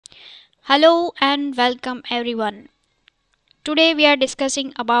Hello and welcome everyone. Today we are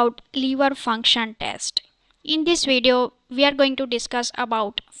discussing about liver function test. In this video we are going to discuss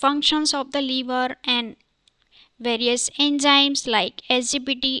about functions of the liver and various enzymes like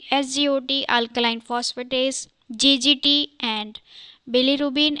SGPT, SGOT, alkaline phosphatase, GGT and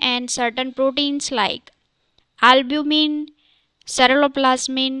bilirubin and certain proteins like albumin,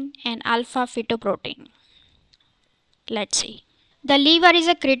 ceruloplasmin and alpha fetoprotein. Let's see. The liver is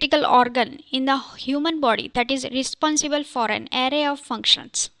a critical organ in the human body that is responsible for an array of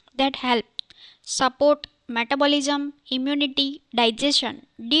functions that help support metabolism, immunity, digestion,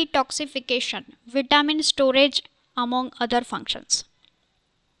 detoxification, vitamin storage, among other functions.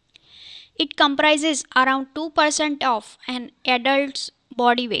 It comprises around 2% of an adult's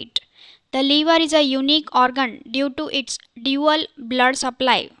body weight. The liver is a unique organ due to its dual blood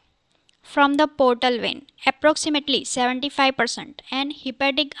supply from the portal vein approximately 75% and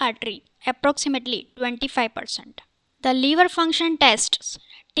hepatic artery approximately 25%. The liver function tests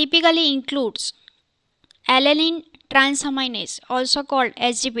typically includes alanine transaminase also called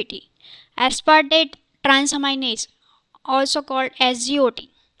SGPT, aspartate transaminase also called SGOT,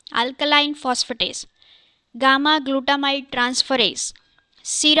 alkaline phosphatase, gamma glutamide transferase,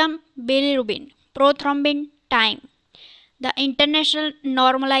 serum bilirubin, prothrombin time, the international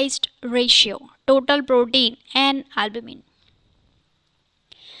normalized ratio, total protein and albumin.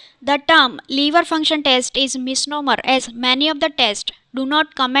 The term liver function test is misnomer as many of the tests do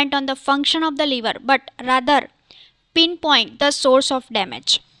not comment on the function of the liver but rather pinpoint the source of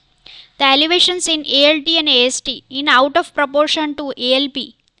damage. The elevations in ALT and AST in out of proportion to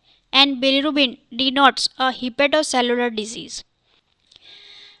ALP and bilirubin denotes a hepatocellular disease.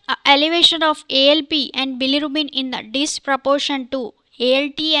 Elevation of ALP and bilirubin in the disproportion to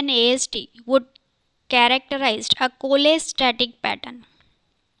ALT and AST would characterize a cholestatic pattern.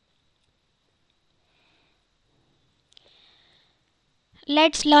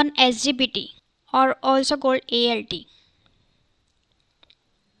 Let's learn SGPT or also called ALT.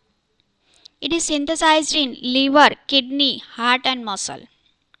 It is synthesized in liver, kidney, heart and muscle.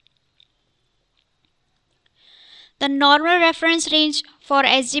 The normal reference range for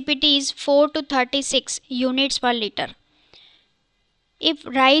SGPT is 4 to 36 units per liter. If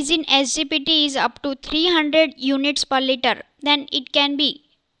rise in SGPT is up to 300 units per liter, then it can be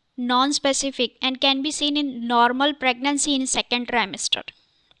non-specific and can be seen in normal pregnancy in second trimester.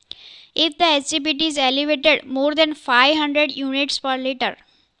 If the SGPT is elevated more than 500 units per liter,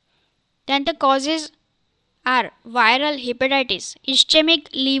 then the causes are viral hepatitis, ischemic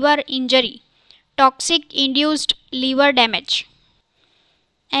liver injury, toxic induced liver damage.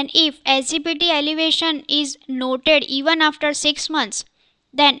 And if SGPT elevation is noted even after 6 months,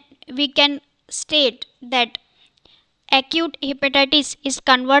 then we can state that acute hepatitis is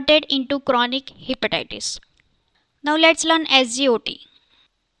converted into chronic hepatitis. Now let's learn SGOT.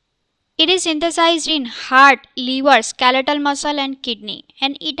 It is synthesized in heart, liver, skeletal muscle and kidney,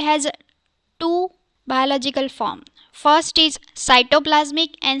 and it has two biological forms. First is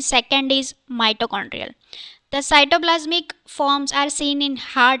cytoplasmic and second is mitochondrial. The cytoplasmic forms are seen in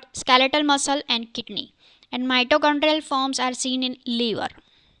heart, skeletal muscle and kidney, and mitochondrial forms are seen in liver.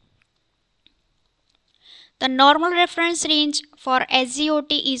 The normal reference range for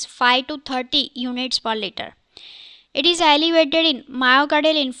SGOT is 5 to 30 units per liter. It is elevated in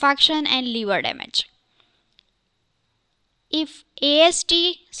myocardial infarction and liver damage. If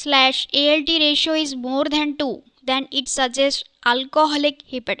AST/ALT ratio is more than 2, then it suggests alcoholic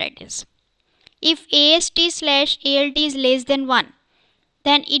hepatitis. If AST/ALT is less than 1,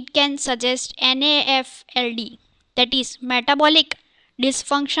 then it can suggest NAFLD, that is metabolic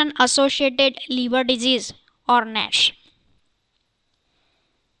dysfunction associated liver disease or NASH.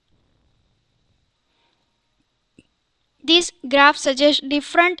 This graph suggests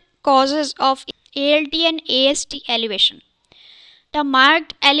different causes of ALT and AST elevation. The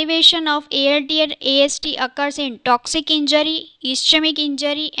marked elevation of ALT and AST occurs in toxic injury, ischemic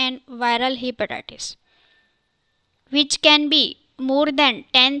injury and viral hepatitis, which can be more than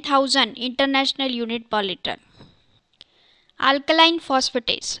 10,000 international unit per liter. Alkaline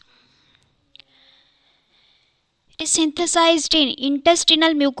phosphatase. It is synthesized in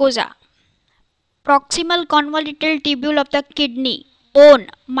intestinal mucosa, proximal convolutal tubule of the kidney, bone,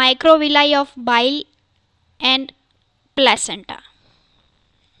 microvilli of bile and placenta.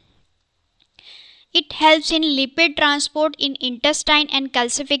 It helps in lipid transport in intestine and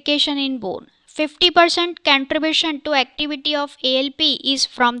calcification in bone. 50% contribution to activity of ALP is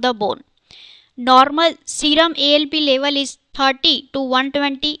from the bone. Normal serum ALP level is 30 to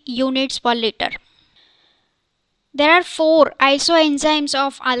 120 units per liter. There are four isoenzymes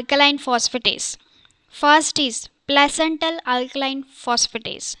of alkaline phosphatase. First is placental alkaline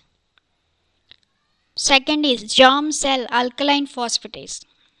phosphatase. Second is germ cell alkaline phosphatase.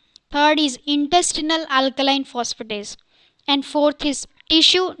 Third is intestinal alkaline phosphatase. And fourth is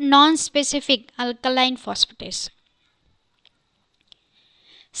tissue non-specific alkaline phosphatase.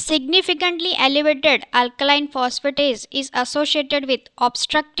 Significantly elevated alkaline phosphatase is associated with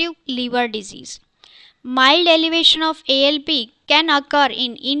obstructive liver disease. Mild elevation of ALP can occur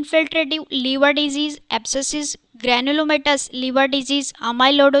in infiltrative liver disease, abscesses, granulomatous liver disease,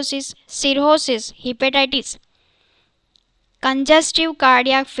 amyloidosis, cirrhosis, hepatitis, congestive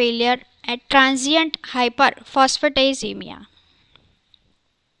cardiac failure, and transient hyperphosphatemia.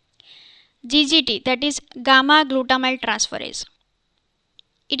 GGT, that is gamma glutamyl transferase.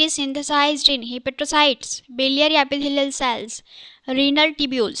 It is synthesized in hepatocytes, biliary epithelial cells, renal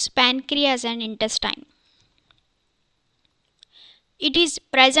tubules, pancreas, and intestine. It is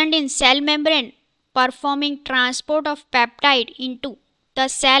present in cell membrane, performing transport of peptide into the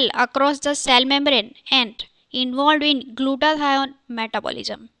cell across the cell membrane and involved in glutathione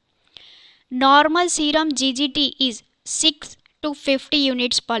metabolism. Normal serum GGT is 6 to 50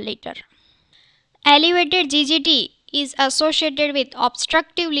 units per liter. Elevated GGT is associated with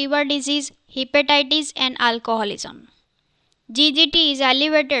obstructive liver disease, hepatitis, and alcoholism. GGT is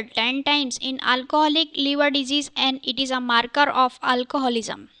elevated 10 times in alcoholic liver disease and it is a marker of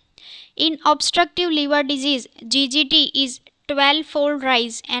alcoholism. In obstructive liver disease, GGT is 12-fold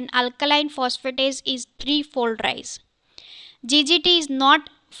rise and alkaline phosphatase is 3-fold rise. GGT is not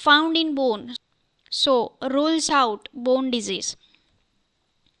found in bone, so rules out bone disease.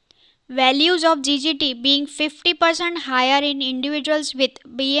 Values of GGT being 50% higher in individuals with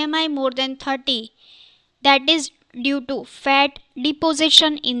BMI more than 30, that is due to fat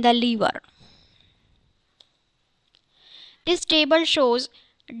deposition in the liver. This table shows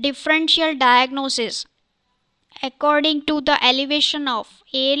differential diagnosis according to the elevation of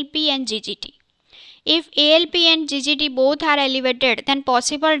ALP and GGT. If ALP and GGT both are elevated, then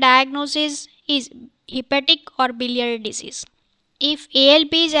possible diagnosis is hepatic or biliary disease. If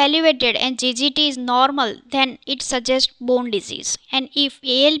ALP is elevated and GGT is normal, then it suggests bone disease. And if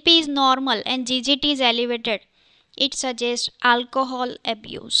ALP is normal and GGT is elevated, it suggests alcohol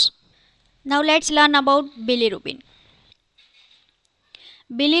abuse. Now let's learn about bilirubin.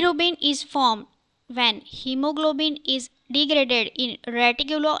 Bilirubin is formed when hemoglobin is degraded in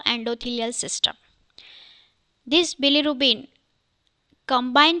reticuloendothelial system. This bilirubin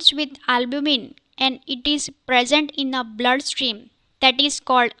combines with albumin and it is present in a bloodstream that is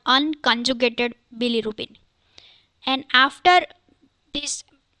called unconjugated bilirubin. And after this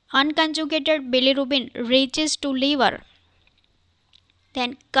unconjugated bilirubin reaches to liver,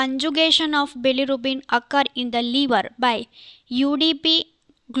 then conjugation of bilirubin occur in the liver by UDP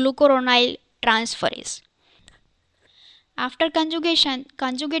glucuronide transferase. After conjugation,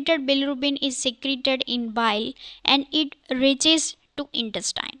 conjugated bilirubin is secreted in bile and it reaches to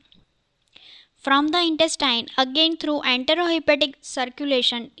intestine. From the intestine, again through enterohepatic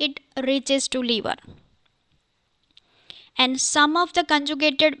circulation, it reaches to liver. And some of the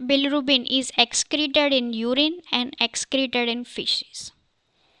conjugated bilirubin is excreted in urine and excreted in feces.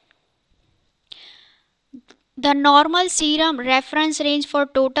 The normal serum reference range for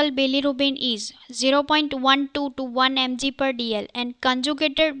total bilirubin is 0.12 to 1 mg per dl and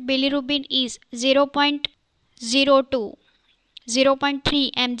conjugated bilirubin is 0.02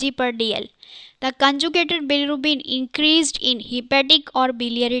 0.3 mg per dl. The conjugated bilirubin increased in hepatic or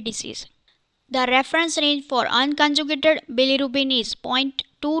biliary disease. The reference range for unconjugated bilirubin is 0.2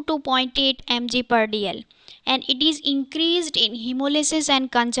 to 0.8 mg per dl and it is increased in hemolysis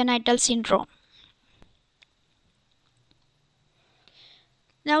and congenital syndrome.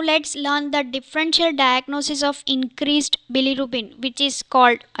 Now let's learn the differential diagnosis of increased bilirubin, which is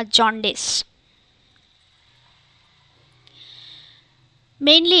called a jaundice.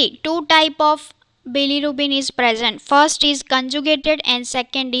 Mainly two types of bilirubin is present. First is conjugated and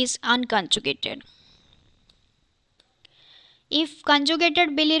second is unconjugated. If conjugated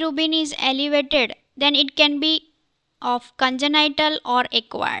bilirubin is elevated, then it can be of congenital or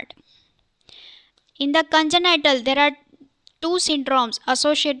acquired. In the congenital, there are two syndromes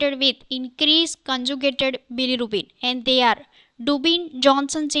associated with increased conjugated bilirubin and they are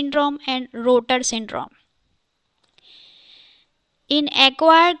Dubin-Johnson syndrome and Rotor syndrome. In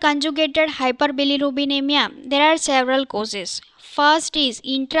acquired conjugated hyperbilirubinemia, there are several causes. First is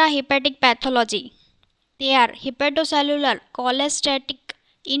intrahepatic pathology. They are hepatocellular, cholestatic,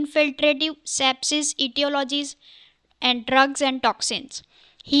 infiltrative, sepsis, etiologies, and drugs and toxins.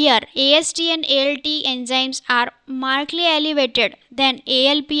 Here, AST and ALT enzymes are markedly elevated than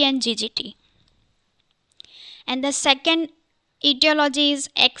ALP and GGT. And the second etiology is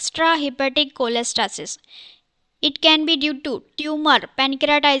extrahepatic cholestasis. It can be due to tumor,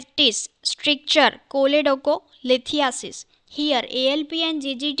 pancreatitis, stricture, choledocholithiasis. Here, ALP and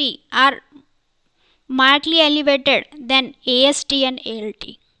GGT are markedly elevated than AST and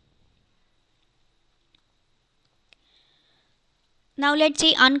ALT. Now let's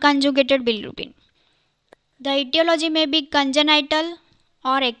see unconjugated bilirubin. The etiology may be congenital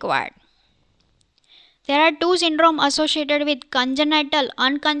or acquired. There are two syndromes associated with congenital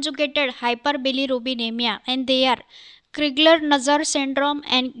unconjugated hyperbilirubinemia, and they are Crigler-Najjar syndrome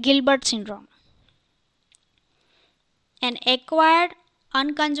and Gilbert syndrome. An acquired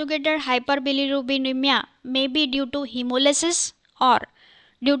unconjugated hyperbilirubinemia may be due to hemolysis or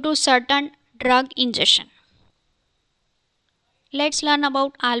due to certain drug ingestion. Let's learn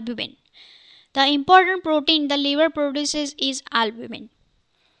about albumin. The important protein the liver produces is albumin.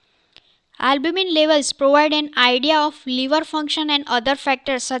 Albumin levels provide an idea of liver function and other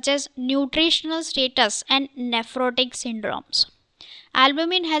factors such as nutritional status and nephrotic syndromes.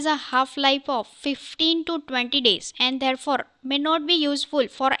 Albumin has a half-life of 15 to 20 days and therefore may not be useful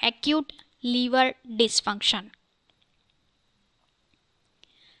for acute liver dysfunction.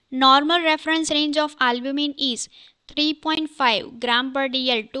 Normal reference range of albumin is 3.5 gram per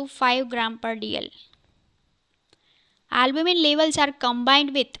dl to 5 gram per dl. Albumin levels are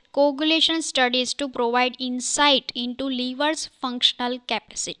combined with coagulation studies to provide insight into liver's functional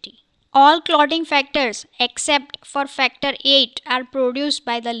capacity. All clotting factors except for factor 8 are produced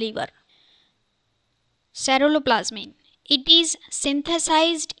by the liver. Ceruloplasmin. It is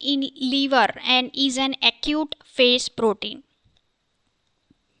synthesized in liver and is an acute phase protein.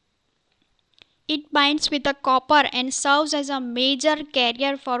 It binds with the copper and serves as a major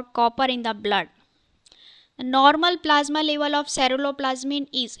carrier for copper in the blood. The normal plasma level of ceruloplasmin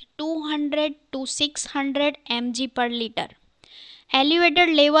is 200 to 600 mg per liter. Elevated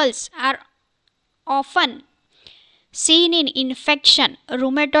levels are often seen in infection,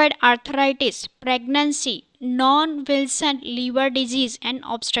 rheumatoid arthritis, pregnancy, non-Wilson liver disease, and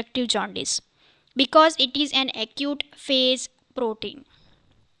obstructive jaundice because it is an acute phase protein.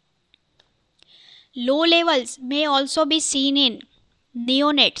 Low levels may also be seen in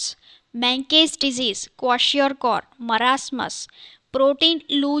neonates, Menkes disease, kwashiorkor, marasmus, protein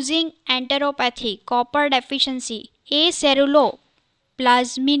losing enteropathy, copper deficiency,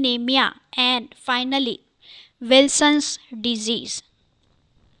 aceruloplasminemia, and finally Wilson's disease.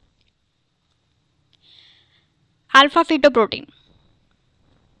 Alpha fetoprotein.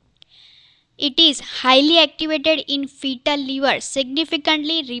 It is highly activated in fetal liver,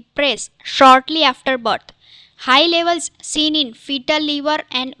 significantly repressed shortly after birth. High levels seen in fetal liver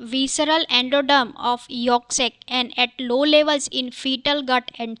and visceral endoderm of yolk sac and at low levels in fetal gut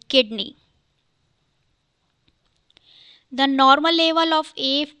and kidney. The normal level of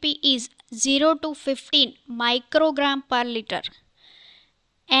AFP is 0 to 15 microgram per liter.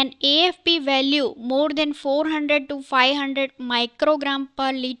 An AFP value more than 400 to 500 microgram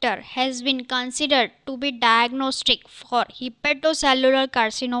per liter has been considered to be diagnostic for hepatocellular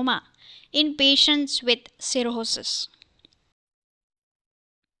carcinoma in patients with cirrhosis.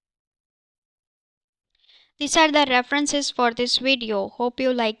 These are the references for this video. Hope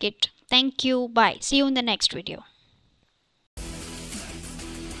you like it. Thank you. Bye. See you in the next video.